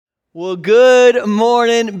Well, good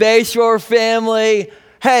morning, Bayshore family.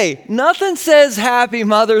 Hey, nothing says Happy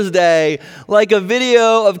Mother's Day like a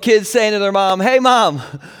video of kids saying to their mom, "Hey, Mom,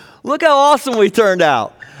 look how awesome we turned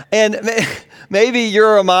out." And maybe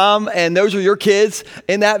you're a mom and those are your kids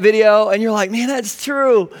in that video, and you're like, "Man, that's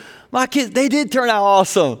true. My kids, they did turn out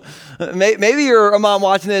awesome." Maybe you're a mom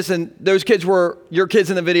watching this and those kids were your kids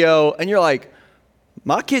in the video, and you're like,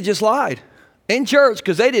 "My kid just lied in church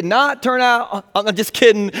because they did not turn out." I'm just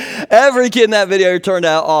kidding. Every kid in that video turned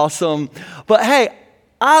out awesome. But hey,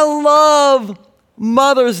 I love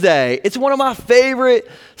Mother's Day. It's one of my favorite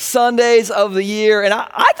Sundays of the year. And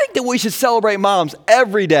I think that we should celebrate moms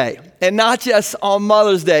every day and not just on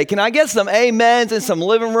Mother's Day. Can I get some amens in some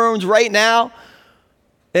living rooms right now?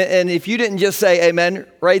 And if you didn't just say amen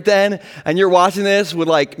right then, and you're watching this with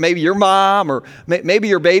like maybe your mom or maybe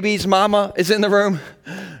your baby's mama is in the room,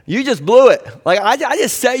 you just blew it. Like I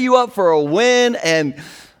just set you up for a win and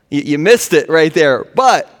you missed it right there.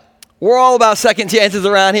 But we're all about second chances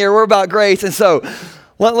around here. We're about grace. And so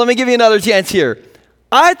let me give you another chance here.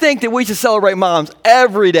 I think that we should celebrate moms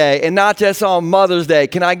every day and not just on Mother's Day.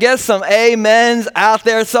 Can I get some amens out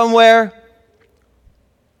there somewhere?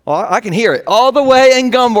 Well, I can hear it all the way in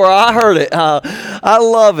Gumboro. I heard it. I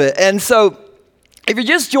love it. And so if you're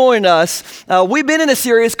just joining us, we've been in a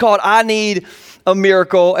series called I Need a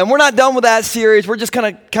Miracle. And we're not done with that series. We're just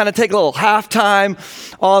going to kind of take a little halftime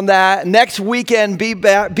on that. Next weekend, be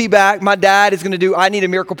back. My dad is going to do I Need a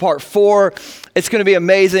Miracle Part 4. It's going to be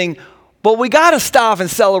amazing. But we got to stop and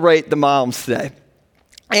celebrate the moms today.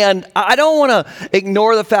 And I don't want to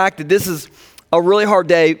ignore the fact that this is a really hard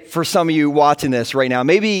day for some of you watching this right now.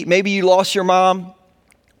 Maybe you lost your mom,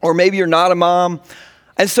 or maybe you're not a mom.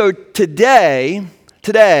 And so today,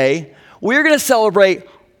 we're going to celebrate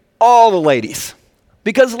all the ladies.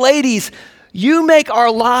 Because ladies, you make our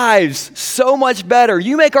lives so much better.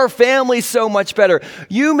 You make our families so much better.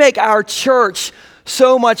 You make our church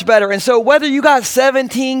so much better. And so whether you got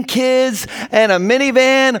 17 kids and a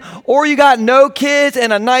minivan, or you got no kids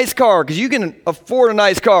and a nice car, because you can afford a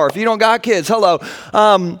nice car if you don't got kids, hello.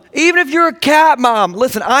 Even if you're a cat mom,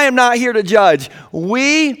 listen, I am not here to judge.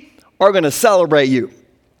 We are going to celebrate you.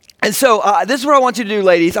 And so this is what I want you to do,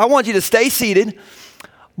 ladies. I want you to stay seated.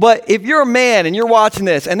 But if you're a man and you're watching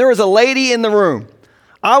this and there is a lady in the room,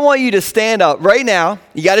 I want you to stand up right now.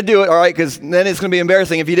 You got to do it, all right, because then it's going to be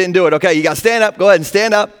embarrassing if you didn't do it. Okay, you got to stand up. Go ahead and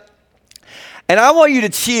stand up. And I want you to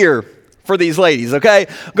cheer for these ladies, okay?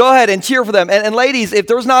 Go ahead and cheer for them. And ladies, if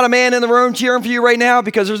there's not a man in the room cheering for you right now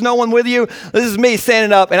because there's no one with you, this is me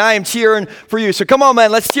standing up, and I am cheering for you. So come on,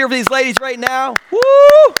 man, let's cheer for these ladies right now.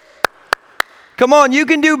 Woo! Come on, you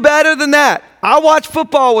can do better than that. I watch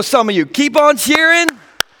football with some of you. Keep on cheering.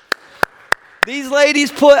 These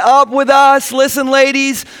ladies put up with us. Listen,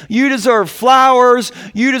 ladies, you deserve flowers.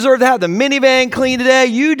 You deserve to have the minivan clean today.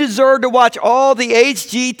 You deserve to watch all the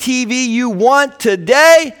HGTV you want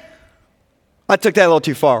today. I took that a little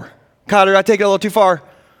too far. Cotter, I take it a little too far? A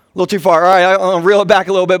little too far. All right, I'll reel it back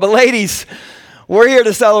a little bit. But ladies, we're here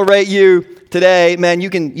to celebrate you today. Man,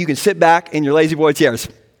 you can sit back in your lazy boy chairs.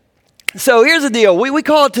 So here's the deal. We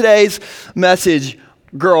call today's message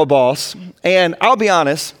Girl Boss. And I'll be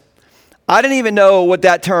honest, I didn't even know what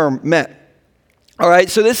that term meant. All right,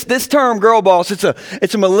 so this term, girl boss,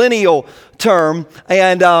 it's a millennial term,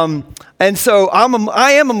 and so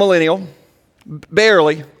I am a millennial,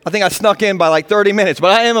 barely. I think I snuck in by like 30 minutes,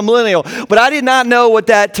 but I am a millennial. But I did not know what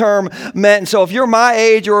that term meant. And so if you're my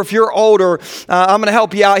age or if you're older, I'm going to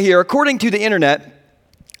help you out here. According to the internet,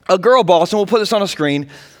 a girl boss, and we'll put this on a screen,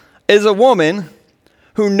 is a woman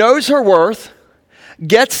who knows her worth,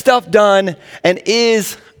 gets stuff done, and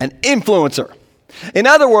is an influencer. In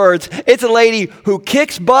other words, it's a lady who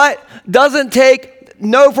kicks butt, doesn't take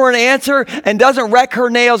no for an answer, and doesn't wreck her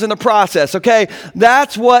nails in the process, okay?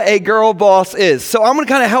 That's what a girl boss is. So I'm going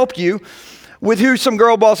to kind of help you with who some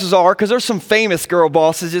girl bosses are, because there's some famous girl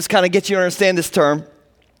bosses, just kind of get you to understand this term.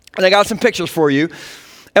 And I got some pictures for you.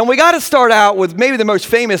 And we got to start out with maybe the most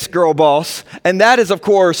famous girl boss, and that is, of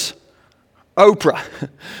course, Oprah.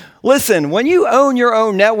 Listen, when you own your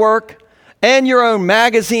own network and your own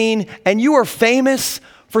magazine, and you are famous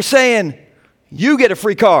for saying, you get a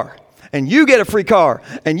free car, and you get a free car,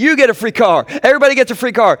 and you get a free car, everybody gets a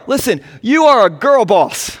free car. Listen, you are a girl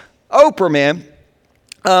boss. Oprah, man.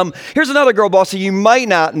 Here's another girl boss that you might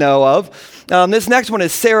not know of. This next one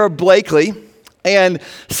is Sarah Blakely, and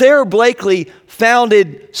Sarah Blakely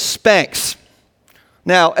founded Spanx.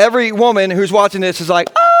 Now, every woman who's watching this is like,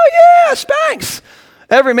 oh yeah, Spanx.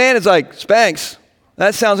 Every man is like, Spanx.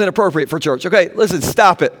 That sounds inappropriate for church. Okay, listen,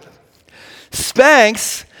 stop it.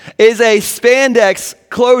 Spanx is a spandex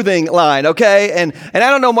clothing line, okay? And I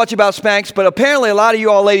don't know much about Spanx, but apparently a lot of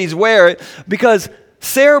you all ladies wear it because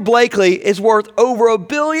Sarah Blakely is worth over $1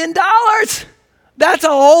 billion. That's a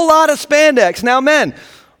whole lot of spandex. Now, men,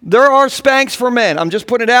 there are Spanx for men. I'm just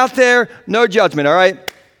putting it out there. No judgment, all right?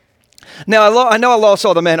 Now, I know I lost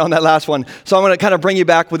all the men on that last one, so I'm going to kind of bring you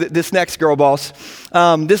back with this next girl boss.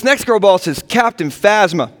 This next girl boss is Captain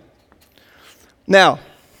Phasma. Now,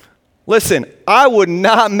 listen, I would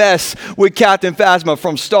not mess with Captain Phasma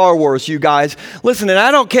from Star Wars, you guys. Listen, and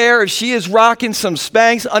I don't care if she is rocking some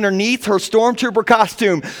Spanx underneath her stormtrooper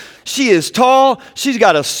costume. She is tall. She's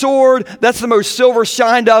got a sword. That's the most silver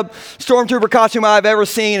shined up stormtrooper costume I've ever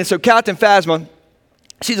seen. And so Captain Phasma,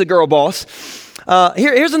 she's a girl boss.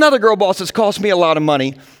 Here's another girl boss that's cost me a lot of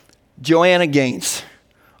money. Joanna Gaines.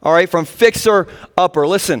 All right, from Fixer Upper.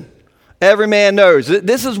 Listen. Every man knows.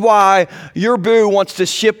 This is why your boo wants to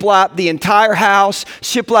shiplap the entire house,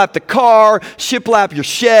 shiplap the car, shiplap your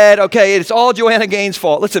shed. Okay, it's all Joanna Gaines'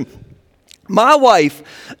 fault. Listen, my wife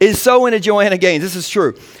is so into Joanna Gaines. This is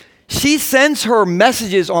true. She sends her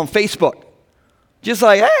messages on Facebook. Just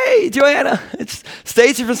like, hey, Joanna, it's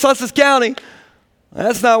Stacy from Sussex County.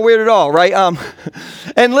 That's not weird at all, right?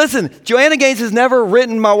 And listen, Joanna Gaines has never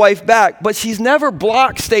written my wife back, but she's never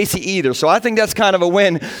blocked Stacy either. So I think that's kind of a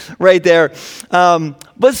win right there.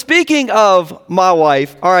 But speaking of my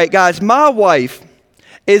wife, all right, guys, my wife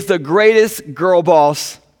is the greatest girl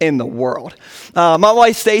boss in the world. My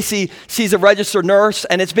wife, Stacy, she's a registered nurse,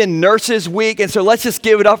 and it's been Nurses Week, and so let's just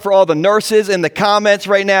give it up for all the nurses in the comments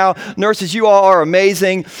right now. Nurses, you all are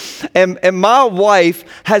amazing. And my wife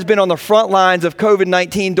has been on the front lines of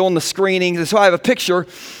COVID-19 doing the screenings, and so I have a picture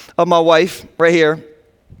of my wife right here.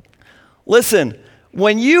 Listen,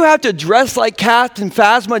 when you have to dress like Captain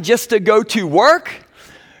Phasma just to go to work,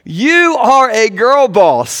 you are a girl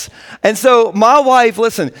boss. And so my wife,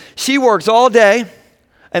 listen, she works all day,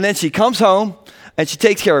 and then she comes home, and she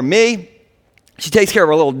takes care of me. She takes care of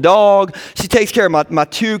her little dog. She takes care of my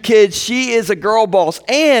 2 kids. She is a girl boss,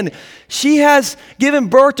 and she has given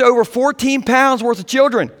birth to over 14 pounds worth of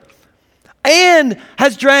children and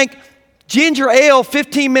has drank ginger ale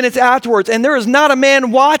 15 minutes afterwards. And there is not a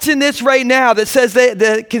man watching this right now that says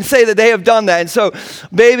that can say that they have done that. And so,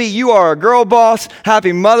 baby, you are a girl boss.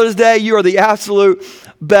 Happy Mother's Day. You are the absolute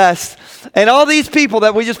best. And all these people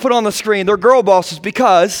that we just put on the screen, they're girl bosses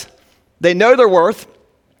because they know their worth,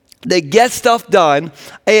 they get stuff done,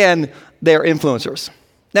 and they're influencers.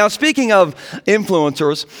 Now, speaking of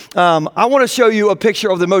influencers, I want to show you a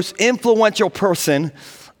picture of the most influential person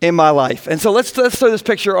in my life. And so let's throw this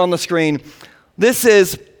picture on the screen. This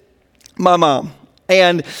is my mom.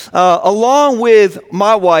 And along with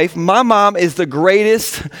my wife, my mom is the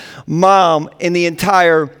greatest mom in the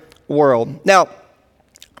entire world. Now,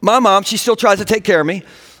 my mom, she still tries to take care of me,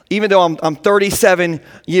 even though I'm 37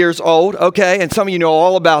 years old, okay? And some of you know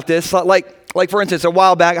all about this. Like for instance, a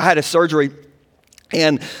while back, I had a surgery.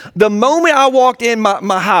 And the moment I walked in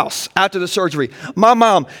my house after the surgery, my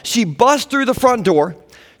mom, she busts through the front door.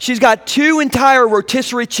 She's got 2 entire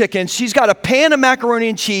rotisserie chickens. She's got a pan of macaroni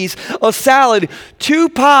and cheese, a salad, 2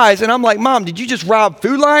 pies. And I'm like, Mom, did you just rob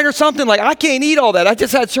Food Lion or something? Like, I can't eat all that. I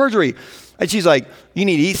just had surgery. And she's like, you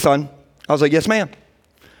need to eat, son. I was like, yes, ma'am.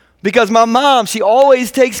 Because my mom, she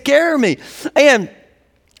always takes care of me. And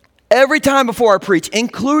every time before I preach,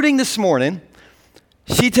 including this morning,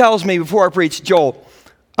 she tells me before I preach, Joel,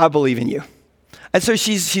 I believe in you. And so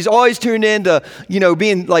she's always tuned in to,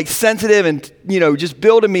 being like sensitive and, just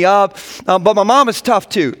building me up. But my mom is tough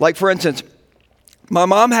too. Like for instance, my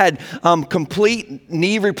mom had complete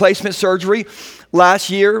knee replacement surgery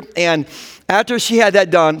last year. And after she had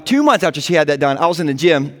that done, 2 months after she had that done, I was in the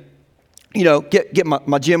gym. Get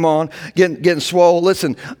my gym on, getting swole.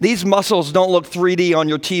 Listen, these muscles don't look 3D on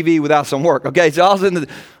your TV without some work, okay? So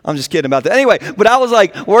I'm just kidding about that. Anyway, but I was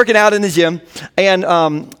like working out in the gym, and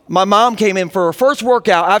my mom came in for her first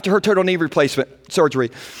workout after her total knee replacement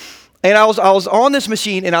surgery. And I was on this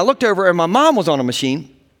machine, and I looked over, and my mom was on a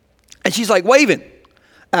machine, and she's like waving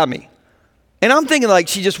at me. And I'm thinking like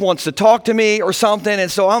she just wants to talk to me or something.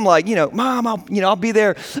 And so I'm like, Mom, I'll be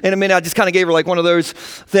there in a minute. I just kind of gave her like one of those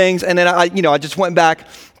things. And then I just went back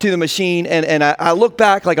to the machine and I looked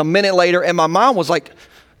back like a minute later and my mom was like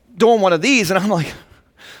doing one of these. And I'm like,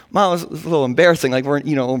 Mom, it's a little embarrassing. Like we're,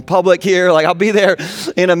 in public here. Like I'll be there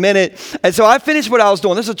in a minute. And so I finished what I was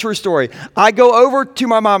doing. This is a true story. I go over to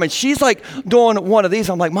my mom and she's like doing one of these.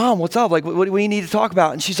 I'm like, Mom, what's up? Like, what do we need to talk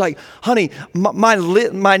about? And she's like, honey, my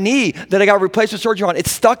knee that I got replacement surgery on,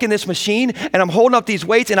 it's stuck in this machine and I'm holding up these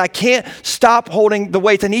weights and I can't stop holding the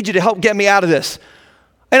weights. I need you to help get me out of this.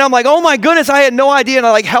 And I'm like, oh my goodness, I had no idea. And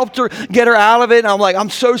I like helped her get her out of it. And I'm like, I'm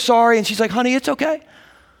so sorry. And she's like, honey, it's okay.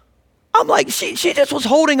 I'm like, she just was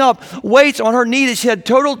holding up weights on her knee that she had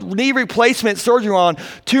total knee replacement surgery on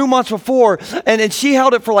 2 months before. And then she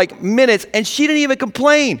held it for like minutes and she didn't even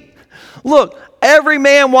complain. Look, every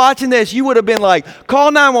man watching this, you would have been like,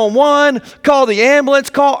 call 911, call the ambulance,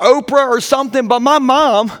 call Oprah or something. But my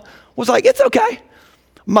mom was like, it's okay.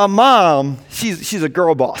 My mom, she's a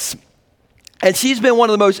girl boss. And she's been one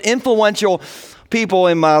of the most influential people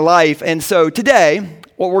in my life. And so today,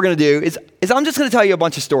 what we're going to do is I'm just going to tell you a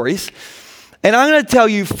bunch of stories. And I'm going to tell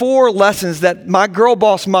you 4 lessons that my girl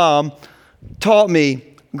boss mom taught me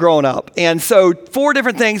growing up. And so 4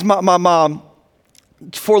 different things my mom,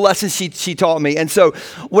 4 lessons she taught me. And so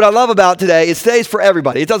what I love about today is today's for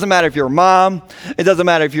everybody. It doesn't matter if you're a mom. It doesn't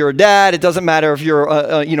matter if you're a dad. It doesn't matter if you're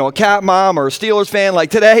a Cat mom or a Steelers fan.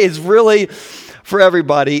 Like today is really for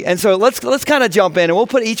everybody. And so let's kind of jump in and we'll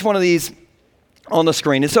put each one of these on the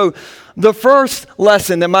screen. And so the first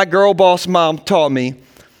lesson that my girl boss mom taught me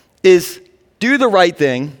is do the right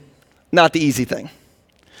thing, not the easy thing.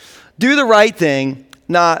 Do the right thing,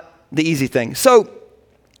 not the easy thing. So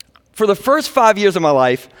for the first 5 years of my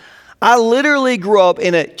life, I literally grew up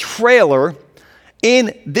in a trailer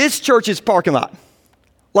in this church's parking lot.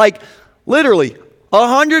 Like literally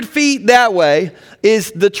 100 feet that way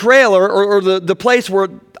is the trailer or the place where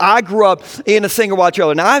I grew up in a single wide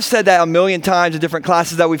trailer. Now, I've said that a million times in different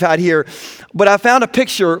classes that we've had here, but I found a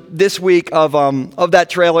picture this week of that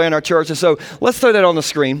trailer in our church. And so let's throw that on the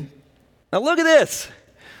screen. Now, look at this.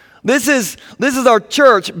 This is our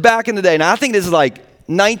church back in the day. Now, I think this is like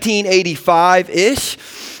 1985-ish.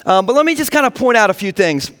 But let me just kind of point out a few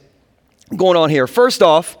things going on here. First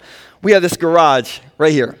off, we have this garage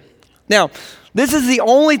right here. Now, this is the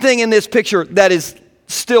only thing in this picture that is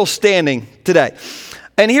still standing today.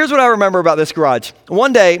 And here's what I remember about this garage.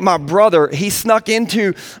 One day, my brother, he snuck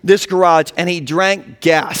into this garage and he drank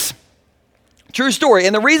gas. True story.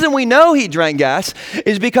 And the reason we know he drank gas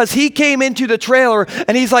is because he came into the trailer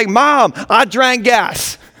and he's like, Mom, I drank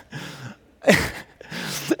gas.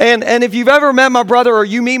 And if you've ever met my brother or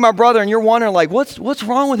you meet my brother and you're wondering like, what's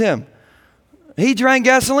wrong with him? He drank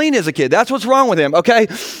gasoline as a kid. That's what's wrong with him, okay?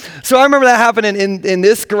 So I remember that happening in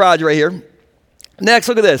this garage right here. Next,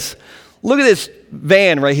 look at this. Look at this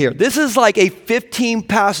van right here. This is like a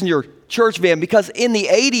 15-passenger church van because in the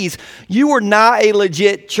 80s, you were not a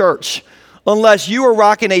legit church unless you were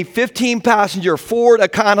rocking a 15-passenger Ford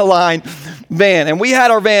Econoline van. And we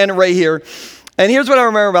had our van right here. And here's what I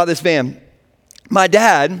remember about this van. My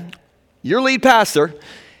dad, your lead pastor,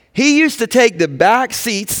 he used to take the back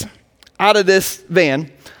seats out of this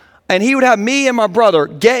van, and he would have me and my brother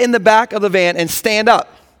get in the back of the van and stand up.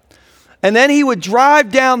 And then he would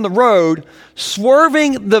drive down the road,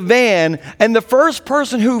 swerving the van, and the first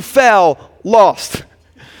person who fell lost.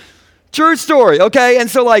 True story, okay? And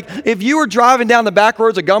so, like, if you were driving down the back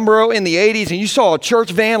roads of Gumboro in the 80s and you saw a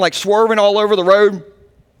church van, like, swerving all over the road,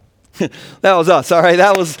 that was us, all right?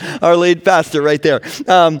 That was our lead pastor right there.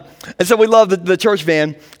 And so we love the church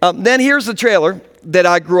van. Then here's the trailer that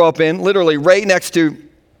I grew up in, literally right next to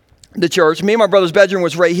the church. Me and my brother's bedroom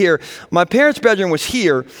was right here. My parents' bedroom was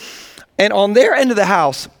here. And on their end of the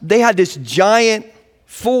house, they had this giant,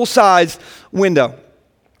 full-size window.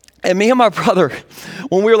 And me and my brother,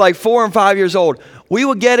 when we were like 4 and 5 years old, we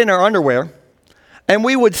would get in our underwear and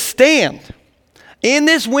we would stand in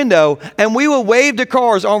this window and we would wave to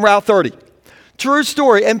cars on Route 30. True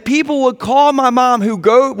story. And people would call my mom who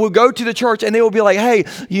would go to the church and they would be like, hey,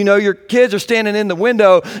 you know, your kids are standing in the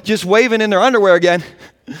window just waving in their underwear again.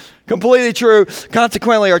 Completely true.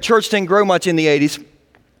 Consequently, our church didn't grow much in the 80s.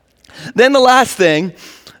 Then the last thing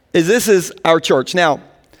is this is our church. Now,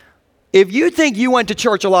 if you think you went to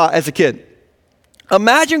church a lot as a kid,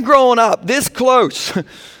 imagine growing up this close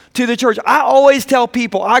to the church. I always tell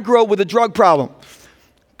people I grew up with a drug problem.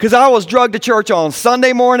 Because I was drugged to church on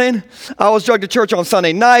Sunday morning. I was drugged to church on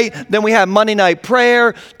Sunday night. Then we had Monday night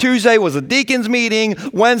prayer. Tuesday was a deacon's meeting.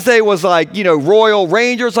 Wednesday was like, Royal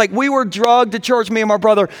Rangers. Like we were drugged to church, me and my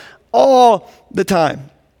brother, all the time.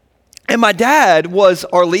 And my dad was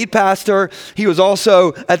our lead pastor. He was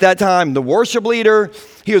also, at that time, the worship leader.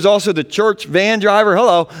 He was also the church van driver.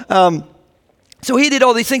 Hello. So he did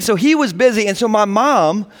all these things. So he was busy. And so my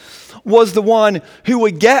mom was the one who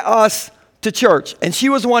would get us to church. And she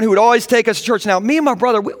was the one who would always take us to church. Now, me and my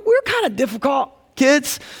brother, we're kind of difficult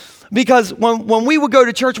kids because when we would go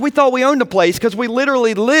to church, we thought we owned the place because we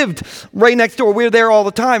literally lived right next door. We were there all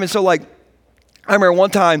the time. And so, I remember one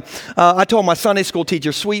time I told my Sunday school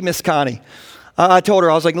teacher, sweet Miss Connie, I told her,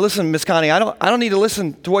 I was like, listen, Miss Connie, I don't need to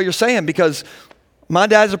listen to what you're saying because my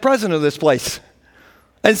dad's the president of this place.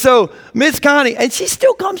 And so Miss Connie, and she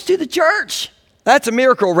still comes to the church. That's a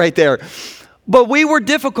miracle right there. But we were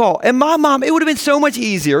difficult. And my mom, it would have been so much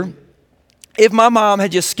easier if my mom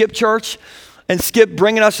had just skipped church and skipped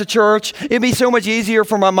bringing us to church. It'd be so much easier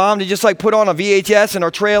for my mom to just like put on a VHS in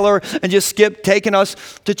our trailer and just skip taking us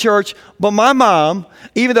to church. But my mom,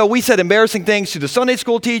 even though we said embarrassing things to the Sunday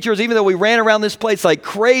school teachers, even though we ran around this place like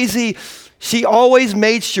crazy, she always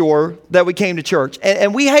made sure that we came to church.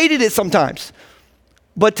 And we hated it sometimes.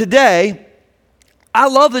 But today, I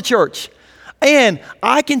love the church. And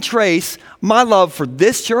I can trace my love for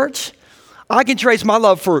this church. I can trace my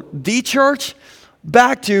love for the church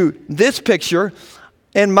back to this picture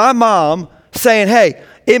and my mom saying, hey,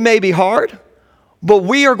 it may be hard, but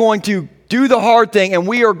we are going to do the hard thing and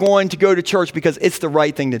we are going to go to church because it's the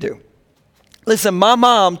right thing to do. Listen, my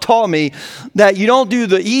mom taught me that you don't do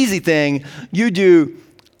the easy thing, you do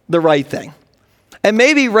the right thing. And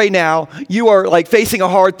maybe right now you are like facing a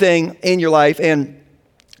hard thing in your life and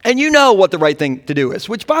you know what the right thing to do is,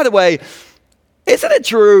 which by the way, isn't it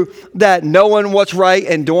true that knowing what's right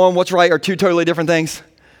and doing what's right are two totally different things?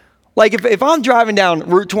 Like if I'm driving down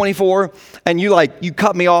Route 24 and you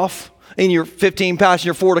cut me off in your 15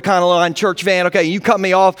 passenger Ford Econoline church van, okay, you cut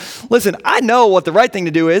me off. Listen, I know what the right thing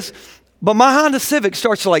to do is, but my Honda Civic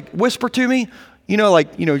starts to like whisper to me,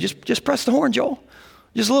 just press the horn, Joel.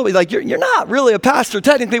 Just a little bit, like you're not really a pastor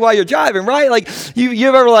technically while you're driving, right? Like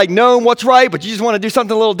you've ever like known what's right, but you just want to do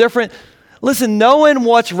something a little different. Listen, knowing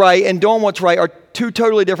what's right and doing what's right are two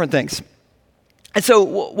totally different things. And so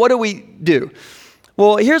what do we do?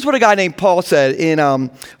 Well, here's what a guy named Paul said in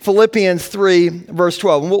Philippians 3, verse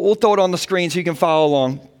 12. And we'll throw it on the screen so you can follow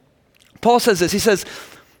along. Paul says this. He says,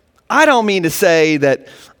 I don't mean to say that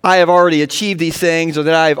I have already achieved these things or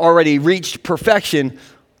that I have already reached perfection,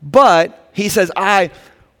 but he says, I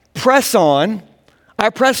press on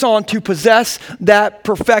to possess that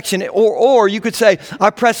perfection. Or you could say,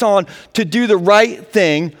 I press on to do the right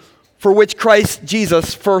thing for which Christ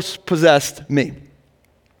Jesus first possessed me.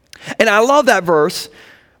 And I love that verse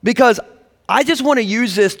because I just want to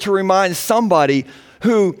use this to remind somebody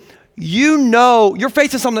who you're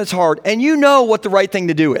facing something that's hard and you know what the right thing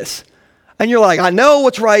to do is. And you're like, I know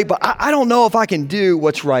what's right, but I don't know if I can do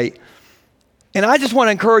what's right. And I just want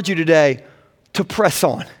to encourage you today to press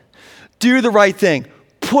on. Do the right thing.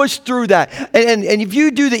 Push through that. And if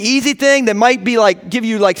you do the easy thing that might be like give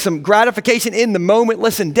you like some gratification in the moment,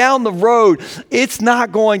 listen, down the road, it's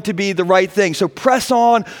not going to be the right thing. So press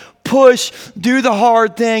on, push, do the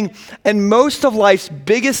hard thing. And most of life's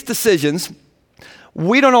biggest decisions,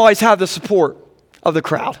 we don't always have the support of the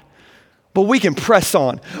crowd. But we can press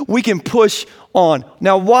on. We can push on.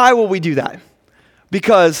 Now, why will we do that?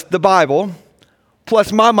 Because the Bible,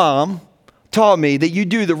 plus my mom, taught me that you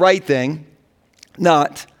do the right thing,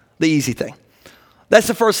 not the easy thing. That's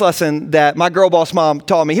the first lesson that my girl boss mom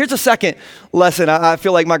taught me. Here's a second lesson I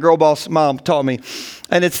feel like my girl boss mom taught me.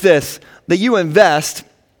 And it's this, that you invest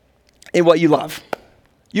in what you love.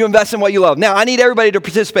 You invest in what you love. Now, I need everybody to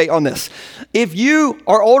participate on this. If you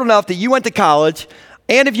are old enough that you went to college,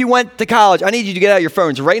 and if you went to college, I need you to get out your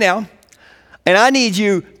phones right now. And I need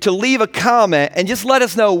you to leave a comment and just let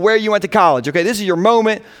us know where you went to college. Okay, this is your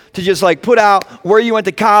moment to just like put out where you went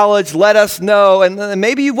to college, let us know. And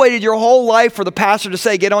maybe you've waited your whole life for the pastor to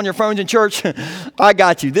say, get on your phones in church. I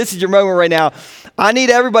got you. This is your moment right now. I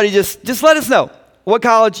need everybody just let us know what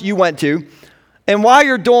college you went to. And while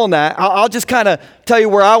you're doing that, I'll just kind of tell you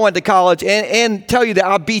where I went to college and tell you that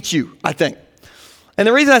I beat you, I think. And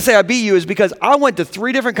the reason I say I beat you is because I went to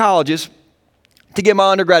 3 different colleges to get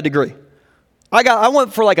my undergrad degree. I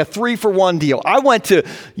went for like a 3-for-1 deal. I went to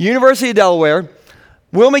University of Delaware,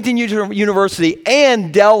 Wilmington University,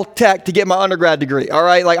 and Del Tech to get my undergrad degree. All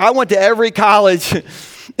right, like I went to every college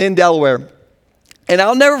in Delaware. And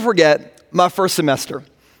I'll never forget my first semester.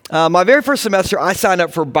 My very first semester, I signed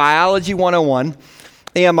up for Biology 101,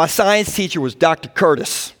 and my science teacher was Dr.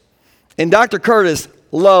 Curtis. And Dr. Curtis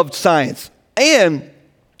loved science. And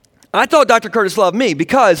I thought Dr. Curtis loved me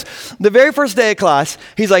because the very first day of class,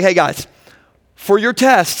 he's like, hey guys, for your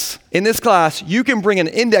tests in this class, you can bring an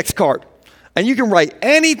index card. And you can write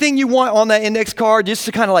anything you want on that index card just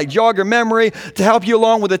to kind of like jog your memory, to help you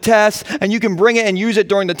along with the test. And you can bring it and use it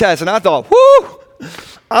during the test. And I thought, whoo,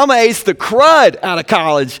 I'm going to ace the crud out of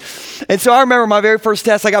college. And so I remember my very first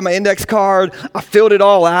test, I got my index card. I filled it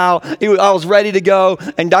all out. I was ready to go.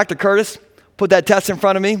 And Dr. Curtis put that test in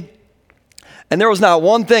front of me. And there was not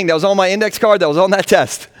one thing that was on my index card that was on that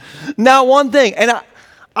test. Not one thing. And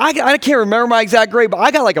I can't remember my exact grade, but I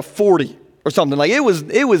got like a 40 or something. Like it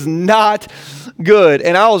was not good.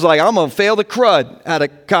 And I was like, I'm going to fail the crud out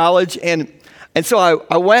of college. And And so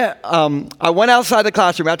I went outside the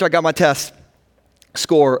classroom after I got my test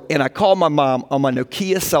score, and I called my mom on my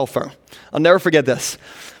Nokia cell phone. I'll never forget this.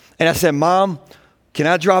 And I said, Mom, can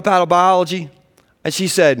I drop out of biology? And she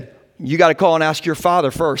said, you got to call and ask your father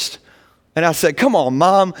first. And I said, come on,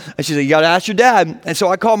 Mom. And she said, you got to ask your dad. And so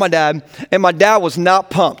I called my dad, and my dad was not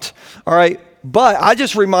pumped, all right? But I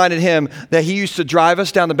just reminded him that he used to drive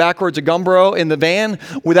us down the back roads of Gumboro in the van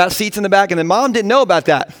without seats in the back, and then Mom didn't know about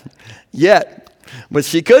that yet. But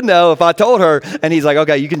she could know if I told her, and he's like,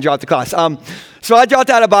 okay, you can drop the class. So I dropped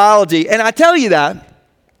out of biology, and I tell you that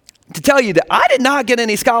to tell you that I did not get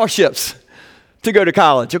any scholarships to go to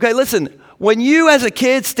college. Okay, listen, when you as a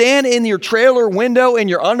kid stand in your trailer window in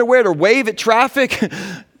your underwear to wave at traffic,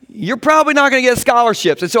 you're probably not going to get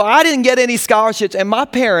scholarships. And so I didn't get any scholarships, and my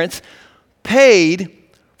parents paid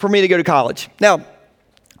for me to go to college. Now,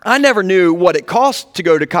 I never knew what it cost to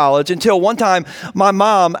go to college until one time my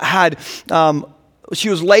mom had, she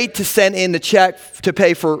was late to send in the check to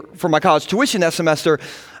pay for my college tuition that semester.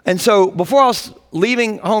 And so before I was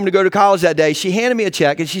leaving home to go to college that day, she handed me a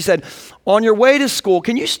check and she said, on your way to school,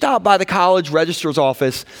 can you stop by the college registrar's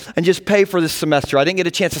office and just pay for this semester? I didn't get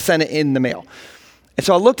a chance to send it in the mail. And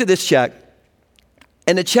so I looked at this check,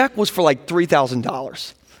 and the check was for like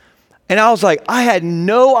 $3,000. And I was like, I had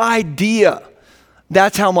no idea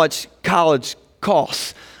that's how much college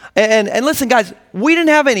costs. And listen, guys, we didn't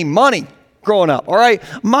have any money growing up, all right?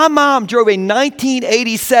 My mom drove a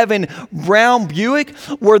 1987 Brown Buick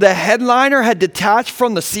where the headliner had detached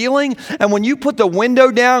from the ceiling. And when you put the window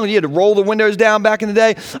down, you had to roll the windows down back in the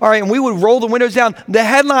day, all right, and we would roll the windows down, the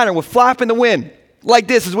headliner would flap in the wind like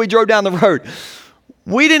this as we drove down the road.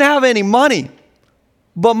 We didn't have any money,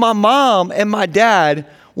 but my mom and my dad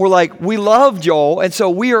were like, we love Joel, and so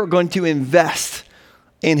we are going to invest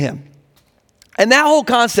in him. And that whole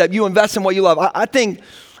concept, you invest in what you love, I think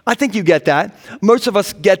you get that. Most of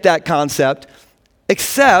us get that concept,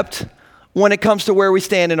 except when it comes to where we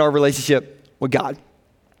stand in our relationship with God.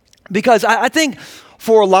 Because I think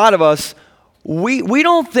for a lot of us, we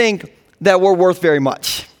don't think that we're worth very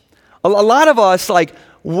much. A lot of us,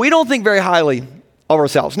 we don't think very highly of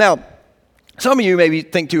ourselves. Now, some of you maybe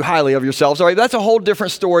think too highly of yourselves, all right? That's a whole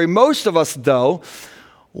different story. Most of us, though,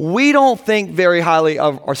 we don't think very highly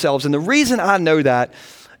of ourselves. And the reason I know that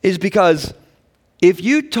is because if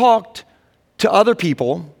you talked to other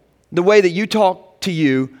people the way that you talk to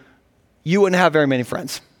you, you wouldn't have very many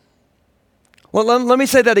friends. Well, let me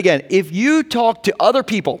say that again. If you talk to other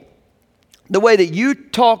people the way that you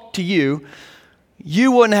talk to you,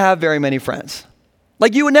 you wouldn't have very many friends.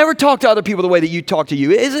 Like you would never talk to other people the way that you talk to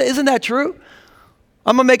you. Isn't that true?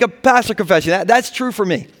 I'm going to make a pastor confession. That's true for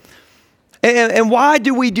me. And why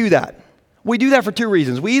do we do that? We do that for two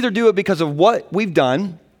reasons. We either do it because of what we've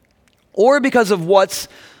done or because of what's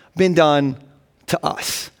been done to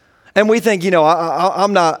us. And we think,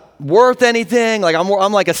 I'm not worth anything. Like I'm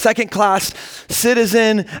like a second-class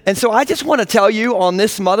citizen. And so I just want to tell you on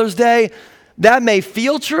this Mother's Day, that may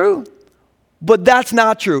feel true, but that's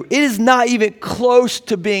not true. It is not even close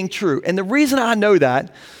to being true. And the reason I know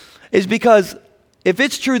that is because if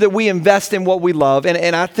it's true that we invest in what we love,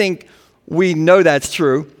 and I think we know that's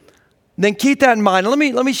true, then keep that in mind. Let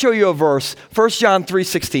me show you a verse. 1 John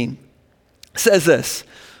 3:16 says this: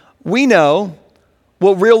 we know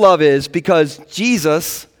what real love is because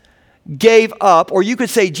Jesus gave up, or you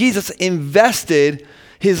could say Jesus invested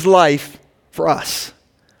his life for us.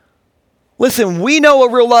 Listen, we know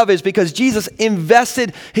what real love is because Jesus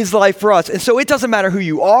invested his life for us. And so it doesn't matter who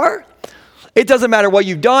you are. It doesn't matter what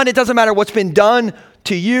you've done. It doesn't matter what's been done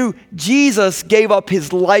to you. Jesus gave up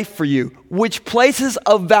his life for you, which places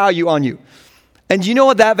a value on you. And do you know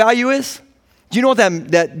what that value is? Do you know what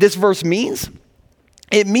that this verse means?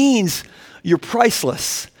 It means you're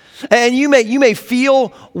priceless. And you may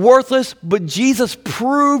feel worthless, but Jesus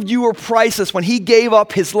proved you were priceless when he gave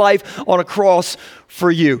up his life on a cross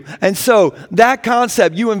for you. And so that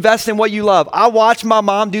concept, you invest in what you love. I watched my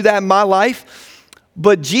mom do that in my life,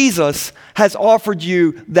 but Jesus has offered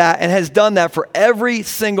you that and has done that for every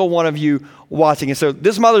single one of you watching. And so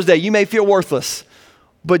this Mother's Day, you may feel worthless,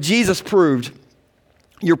 but Jesus proved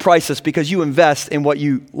you're priceless because you invest in what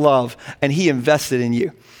you love, and he invested in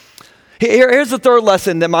you. Here's the third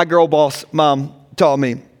lesson that my girl boss mom taught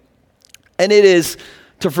me, and it is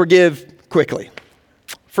to forgive quickly.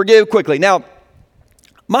 Forgive quickly. Now,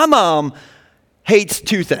 my mom hates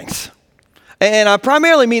two things, and I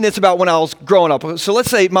primarily mean this about when I was growing up. So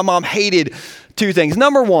let's say my mom hated two things.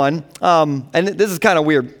 Number one, and this is kind of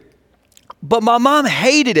weird, but my mom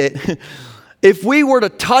hated it if we were to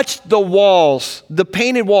touch the walls, the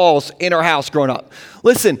painted walls in our house growing up.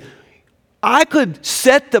 Listen, I could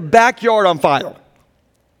set the backyard on fire,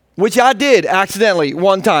 which I did accidentally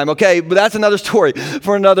one time, okay? But that's another story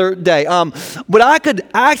for another day. But I could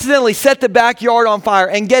accidentally set the backyard on fire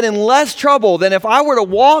and get in less trouble than if I were to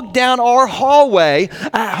walk down our hallway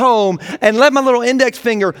at home and let my little index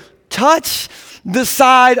finger touch the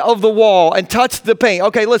side of the wall and touch the paint.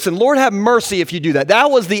 Okay, listen, Lord have mercy if you do that. That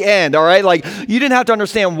was the end, all right? Like, you didn't have to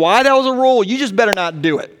understand why that was a rule. You just better not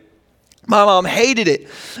do it. My mom hated it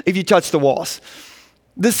if you touched the walls.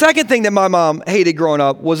 The second thing that my mom hated growing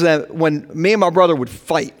up was that when me and my brother would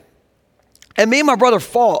fight. And me and my brother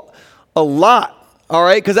fought a lot, all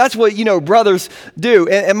right? Because that's what, brothers do.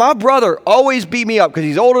 And my brother always beat me up because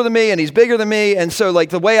he's older than me and he's bigger than me. And so, like,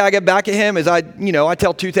 the way I get back at him is I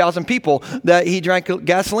tell 2,000 people that he drank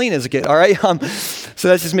gasoline as a kid, all right? So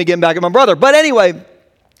that's just me getting back at my brother. But anyway,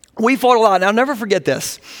 we fought a lot. And I'll never forget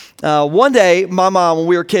this. One day, my mom, when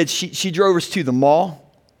we were kids, she drove us to the mall.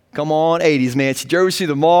 Come on, 80s, man. She drove us to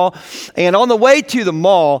the mall. And on the way to the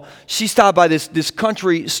mall, she stopped by this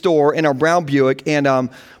country store in our brown Buick. And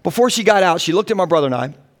before she got out, she looked at my brother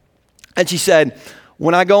and she said,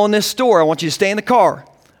 when I go in this store, I want you to stay in the car,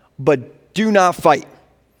 but do not fight.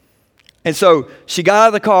 And so she got out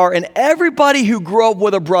of the car, and everybody who grew up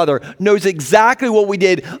with a brother knows exactly what we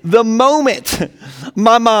did the moment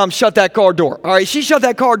my mom shut that car door. All right, she shut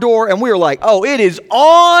that car door, and we were like, oh, it is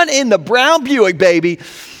on in the brown Buick, baby.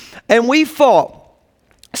 And we fought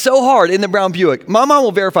so hard in the brown Buick. My mom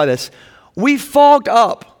will verify this. We fogged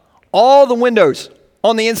up all the windows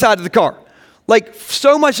on the inside of the car. Like,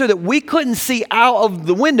 so much so that we couldn't see out of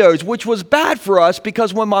the windows, which was bad for us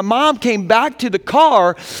because when my mom came back to the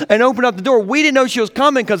car and opened up the door, we didn't know she was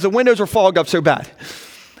coming because the windows were fogged up so bad.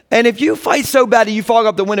 And if you fight so bad and you fog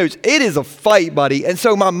up the windows, it is a fight, buddy. And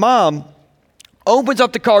so my mom opens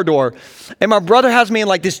up the car door, and my brother has me in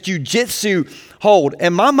like this jujitsu hold.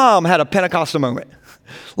 And my mom had a Pentecostal moment.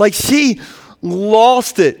 Like, she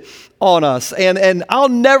lost it on us. And I'll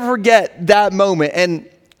never forget that moment. And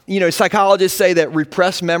psychologists say that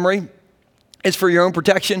repressed memory is for your own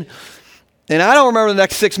protection. And I don't remember the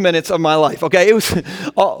next 6 minutes of my life, okay? It was,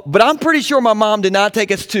 but I'm pretty sure my mom did not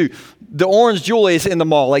take us to the Orange Julius in the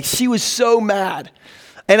mall. Like, she was so mad.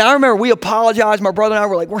 And I remember we apologized. My brother and I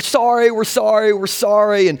were like, we're sorry.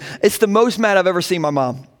 And it's the most mad I've ever seen my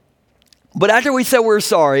mom. But after we said we were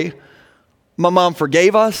sorry, my mom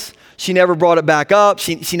forgave us. She never brought it back up.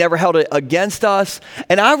 She never held it against us.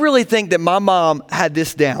 And I really think that my mom had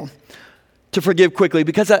this down, to forgive quickly,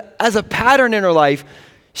 because as a pattern in her life,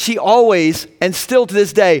 she always, and still to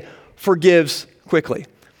this day, forgives quickly.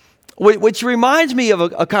 Which reminds me of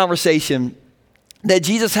a conversation that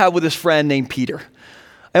Jesus had with his friend named Peter.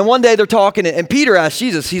 And one day they're talking, and Peter asked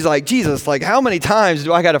Jesus, he's like, Jesus, like, how many times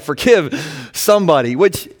do I got to forgive somebody?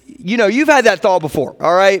 Which, you've had that thought before,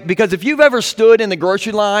 all right? Because if you've ever stood in the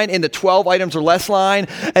grocery line in the 12 items or less line,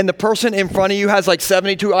 and the person in front of you has like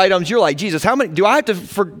 72 items, you're like, Jesus, how many, do I have to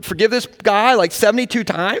forgive this guy like 72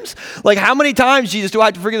 times? Like, how many times, Jesus, do I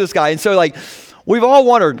have to forgive this guy? And so, like, we've all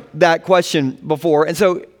wondered that question before. And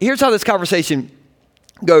so here's how this conversation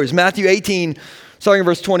goes. Matthew 18, starting in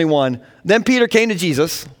verse 21. Then Peter came to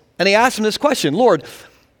Jesus, and he asked him this question, Lord,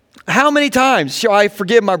 how many times shall I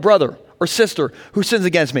forgive my brother or sister who sins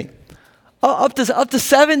against me? Up to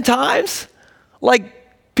 7 times?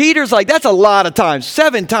 Like, Peter's like, that's a lot of times.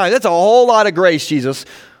 7 times, that's a whole lot of grace, Jesus.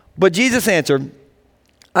 But Jesus answered,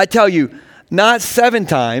 I tell you, not 7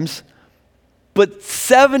 times, but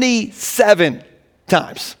 77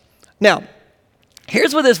 times. Now,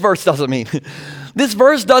 here's what this verse doesn't mean. This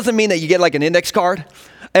verse doesn't mean that you get like an index card,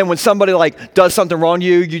 and when somebody like does something wrong to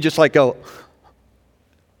you, you just like go,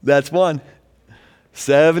 that's 1.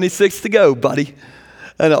 76 to go, buddy.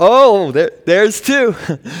 And there's 2.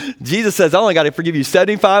 Jesus says, I only got to forgive you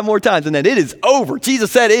 75 more times, and then it is over.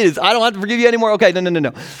 Jesus said it is, I don't have to forgive you anymore. Okay,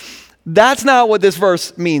 no. That's not what this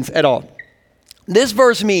verse means at all. This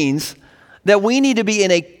verse means that we need to be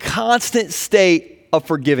in a constant state of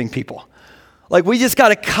forgiving people. Like, we just got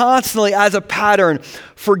to constantly, as a pattern,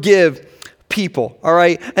 forgive people, all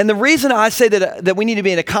right? And the reason I say that we need to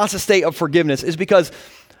be in a constant state of forgiveness is because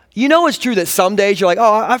it's true that some days you're like,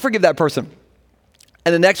 oh, I forgive that person.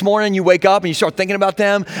 And the next morning you wake up and you start thinking about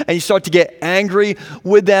them and you start to get angry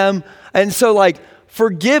with them. And so, like,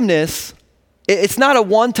 forgiveness, it's not a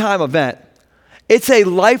one-time event. It's a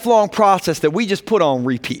lifelong process that we just put on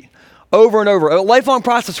repeat over and over. A lifelong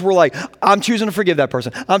process where, like, I'm choosing to forgive that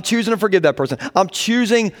person. I'm choosing to forgive that person. I'm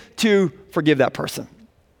choosing to forgive that person.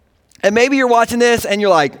 And maybe you're watching this and you're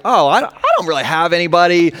like, oh, I don't really have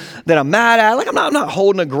anybody that I'm mad at. Like, I'm not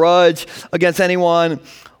holding a grudge against anyone.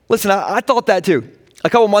 Listen, I thought that too. A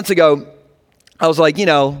couple months ago, I was like,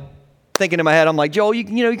 that thinking in my head, I'm like, Joel, you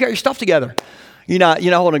got your stuff together. You're not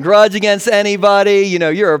holding a grudge against anybody.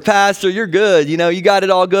 You're a pastor. You're good. You got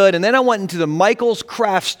it all good. And then I went into the Michael's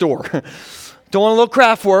craft store, doing a little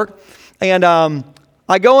craft work. And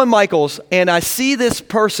I go in Michael's and I see this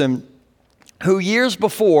person who years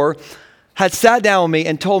before had sat down with me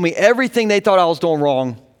and told me everything they thought I was doing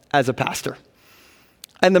wrong as a pastor.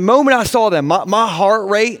 And the moment I saw them, my heart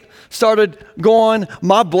rate started going,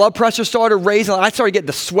 my blood pressure started raising, I started getting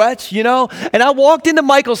the sweats, And I walked into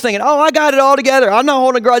Michael's thinking, oh, I got it all together. I'm not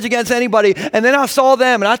holding a grudge against anybody. And then I saw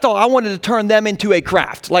them and I thought I wanted to turn them into a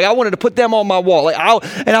craft. Like I wanted to put them on my wall.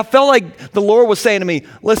 And I felt like the Lord was saying to me,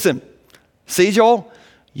 listen, see, Joel,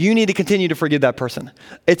 you need to continue to forgive that person.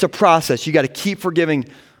 It's a process. You got to keep forgiving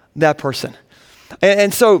that person.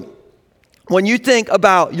 And so when you think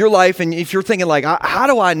about your life and if you're thinking like, how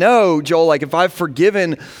do I know, Joel, like if I've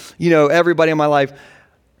forgiven, everybody in my life,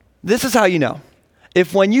 this is how you know.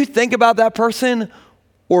 If when you think about that person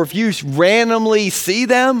or if you randomly see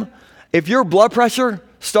them, if your blood pressure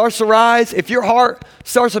starts to rise, if your heart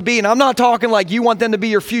starts to beat, and I'm not talking like you want them to be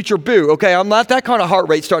your future boo, okay? I'm not that kind of heart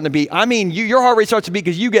rate starting to beat. I mean, your heart rate starts to beat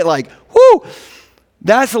because you get like, whoo!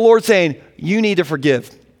 That's the Lord saying, you need to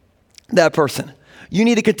forgive that person. You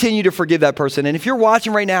need to continue to forgive that person. And if you're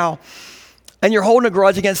watching right now and you're holding a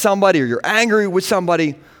grudge against somebody or you're angry with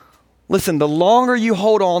somebody, listen, the longer you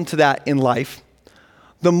hold on to that in life,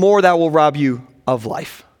 the more that will rob you of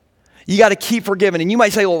life. You got to keep forgiving. And you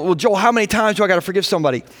might say, well, Joel, how many times do I got to forgive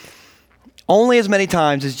somebody? Only as many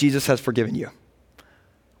times as Jesus has forgiven you,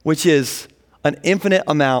 which is an infinite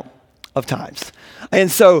amount of times. And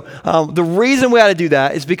so the reason we got to do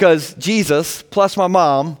that is because Jesus, plus my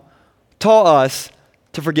mom, taught us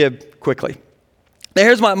to forgive quickly. Now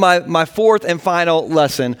here's my fourth and final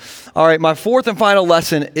lesson. All right, my fourth and final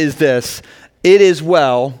lesson is this. It is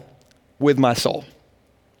well with my soul.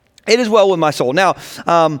 It is well with my soul. Now,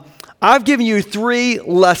 I've given you 3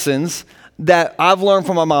 lessons that I've learned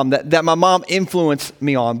from my mom, that my mom influenced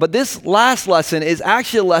me on. But this last lesson is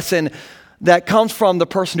actually a lesson that comes from the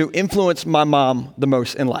person who influenced my mom the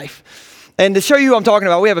most in life. And to show you who I'm talking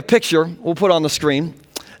about, we have a picture we'll put on the screen.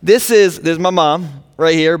 This is my mom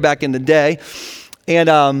right here back in the day.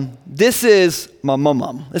 And this is my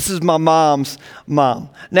mom. This is my mom's mom.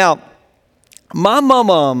 Now, my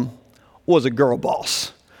mom was a girl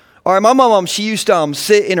boss. All right, my mom, she used to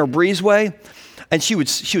sit in her breezeway and she would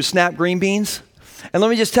snap green beans. And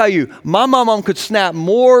let me just tell you, my mom could snap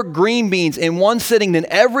more green beans in one sitting than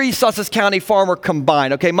every Sussex County farmer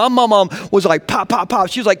combined. Okay, my mom was like pop, pop, pop.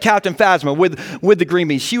 She was like Captain Phasma with the green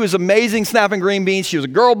beans. She was amazing snapping green beans. She was a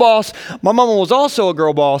girl boss. My mom was also a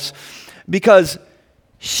girl boss because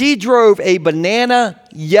she drove a banana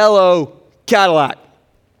yellow Cadillac.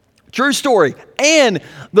 True story. And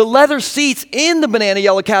the leather seats in the banana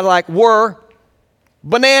yellow Cadillac were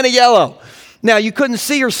banana yellow. Now, you couldn't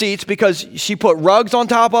see her seats because she put rugs on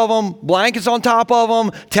top of them, blankets on top of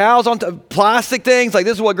them, towels on plastic things. Like,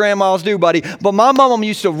 this is what grandmas do, buddy. But my mom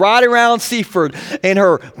used to ride around Seaford in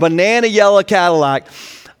her banana yellow Cadillac.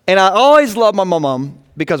 And I always loved my mom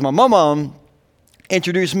because my mom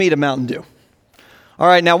introduced me to Mountain Dew. All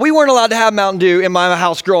right, now we weren't allowed to have Mountain Dew in my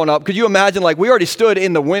house growing up. Could you imagine, like, we already stood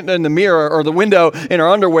in the mirror or the window in our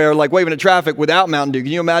underwear, like waving at traffic without Mountain Dew.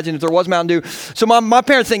 Can you imagine if there was Mountain Dew? So my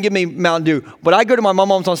parents didn't give me Mountain Dew, but I'd go to my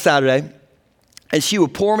mom's on Saturday, and she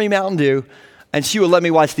would pour me Mountain Dew, and she would let me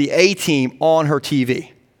watch the A-Team on her TV.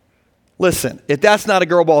 Listen, if that's not a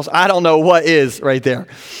girl boss, I don't know what is right there.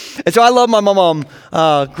 And so I love my mom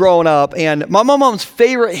growing up, and my mom's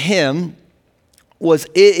favorite hymn was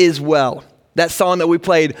 "It Is Well." That song that we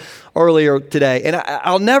played earlier today. And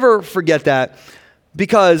I'll never forget that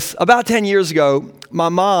because about 10 years ago, my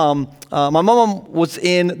mom was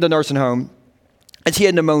in the nursing home and she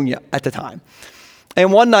had pneumonia at the time.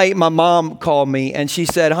 And one night my mom called me and she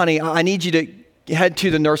said, honey, I need you to head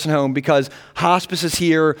to the nursing home because hospice is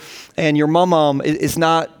here and your mom is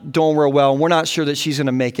not doing real well. And we're not sure that she's going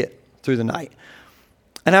to make it through the night.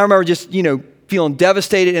 And I remember just, feeling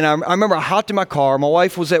devastated. And I remember I hopped in my car. My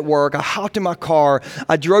wife was at work. I hopped in my car.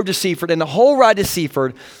 I drove to Seaford. And the whole ride to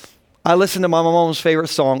Seaford, I listened to my mom's favorite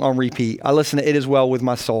song on repeat. I listened to It Is Well With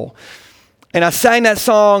My Soul. And I sang that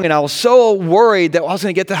song, and I was so worried that I was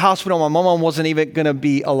going to get to the hospital. My mom wasn't even going to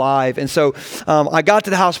be alive. And so I got to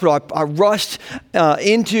the hospital. I rushed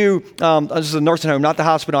into, this is a nursing home, not the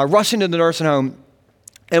hospital. I rushed into the nursing home.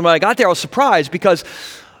 And when I got there, I was surprised because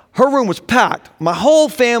her room was packed. My whole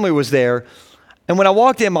family was there. And when I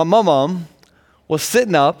walked in, my mom was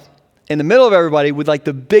sitting up in the middle of everybody with like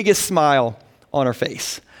the biggest smile on her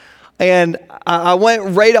face. And I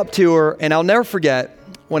went right up to her, and I'll never forget,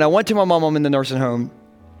 when I went to my mom in the nursing home,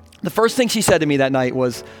 the first thing she said to me that night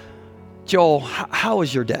was, Joel, how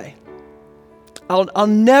was your day? I'll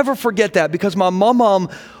never forget that, because my mom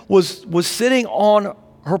was sitting on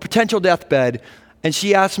her potential deathbed, and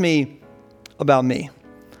she asked me about me.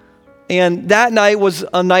 And that night was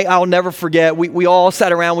a night I'll never forget. We all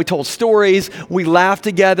sat around, we told stories, we laughed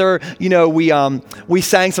together, we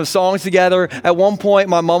sang some songs together. At one point,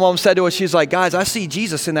 my mom said to us, she's like, guys, I see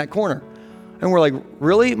Jesus in that corner. And we're like,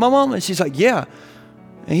 really, Mom? And she's like, yeah.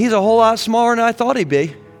 And he's a whole lot smaller than I thought he'd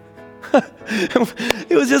be.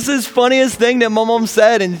 It was just this funniest thing that my mom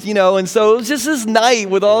said. And so it was just this night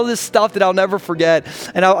with all this stuff that I'll never forget.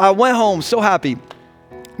 And I went home so happy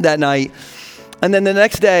that night. And then the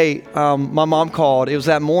next day, my mom called. It was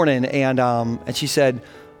that morning, and she said,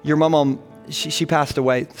 your mom, she passed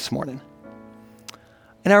away this morning.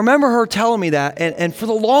 And I remember her telling me that, and for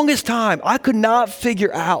the longest time, I could not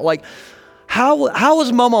figure out, like, how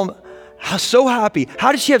was mom so happy?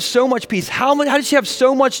 How did she have so much peace? How did she have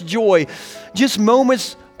so much joy just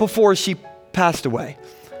moments before she passed away?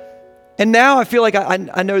 And now I feel like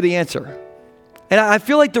I know the answer. And I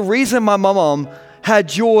feel like the reason my mom had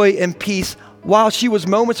joy and peace while she was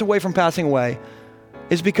moments away from passing away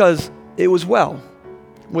is because it was well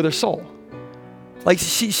with her soul. Like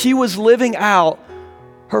she was living out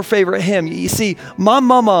her favorite hymn. You see, my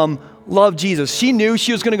mom loved Jesus. She knew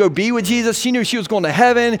she was going to go be with Jesus. She knew she was going to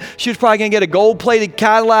heaven. She was probably going to get a gold-plated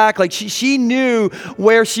Cadillac. Like she knew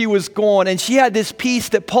where she was going. And she had this peace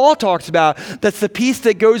that Paul talks about. That's the peace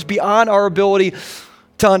that goes beyond our ability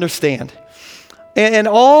to understand. And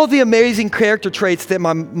all the amazing character traits that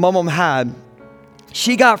my mom had,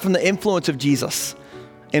 she got from the influence of Jesus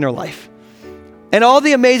in her life. And all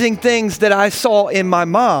the amazing things that I saw in my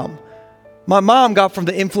mom got from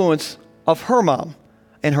the influence of her mom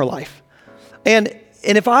in her life. And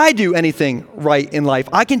if I do anything right in life,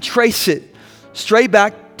 I can trace it straight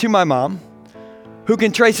back to my mom, who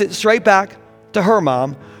can trace it straight back to her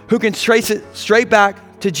mom, who can trace it straight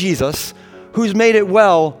back to Jesus, who's made it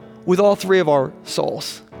well with all three of our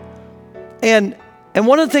souls. And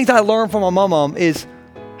one of the things I learned from my mom is,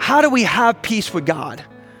 how do we have peace with God?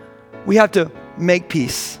 We have to make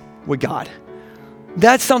peace with God.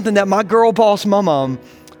 That's something that my girl boss mom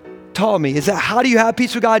taught me, is that how do you have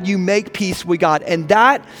peace with God? You make peace with God. And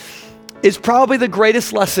that is probably the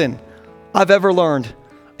greatest lesson I've ever learned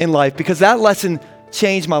in life, because that lesson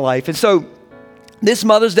changed my life. And so this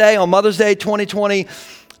Mother's Day, on Mother's Day 2020,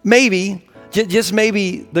 maybe, just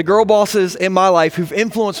maybe, the girl bosses in my life who've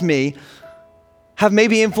influenced me have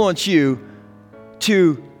maybe influenced you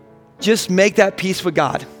to just make that peace with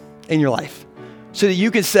God in your life, so that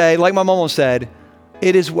you can say, like my mom said,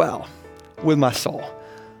 it is well with my soul.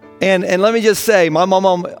 And let me just say, my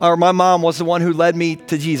mom was the one who led me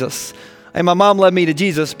to Jesus. And my mom led me to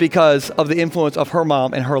Jesus because of the influence of her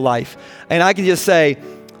mom in her life. And I can just say,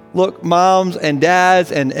 look, moms and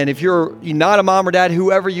dads, and if you're not a mom or dad,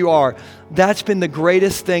 whoever you are, that's been the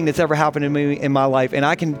greatest thing that's ever happened to me in my life. And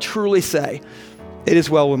I can truly say, it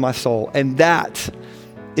is well with my soul. And that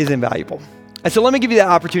is invaluable. And so let me give you that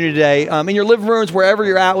opportunity today. In your living rooms, wherever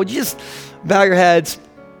you're at, would you just bow your heads?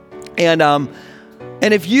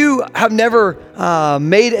 And if you have never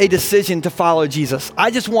made a decision to follow Jesus,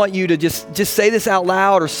 I just want you to just say this out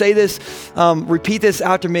loud, or say this, repeat this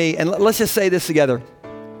after me, and let's just say this together.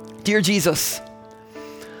 Dear Jesus,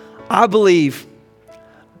 I believe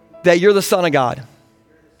that you're the Son of God,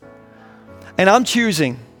 and I'm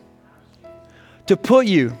choosing to put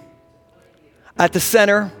you at the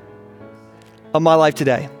center of my life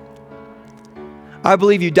today. I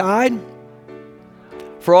believe you died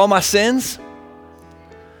for all my sins,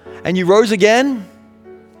 and you rose again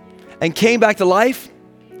and came back to life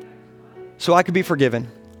so I could be forgiven.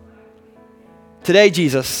 Today,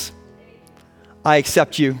 Jesus, I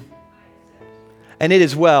accept you, and it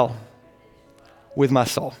is well with my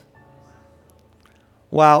soul.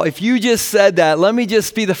 Wow, if you just said that, let me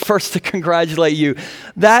just be the first to congratulate you.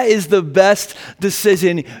 That is the best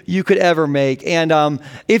decision you could ever make. And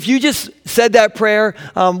if you just said that prayer,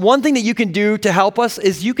 one thing that you can do to help us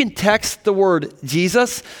is you can text the word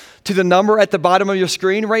Jesus to the number at the bottom of your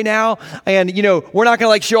screen right now. And, we're not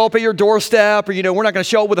going to show up at your doorstep, or, we're not going to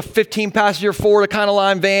show up with a 15-passenger Ford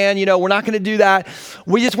Econoline van. We're not going to do that.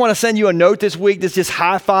 We just want to send you a note this week that's just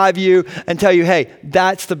high-five you and tell you, hey,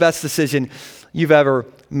 that's the best decision you've ever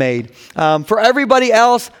made. For everybody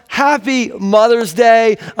else, happy Mother's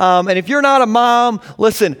Day. And if you're not a mom,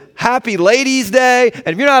 listen, happy Ladies' Day. And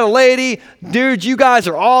if you're not a lady, dude, you guys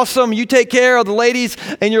are awesome. You take care of the ladies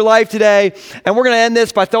in your life today. And we're going to end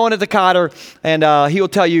this by throwing it to Cotter, and he will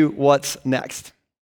tell you what's next.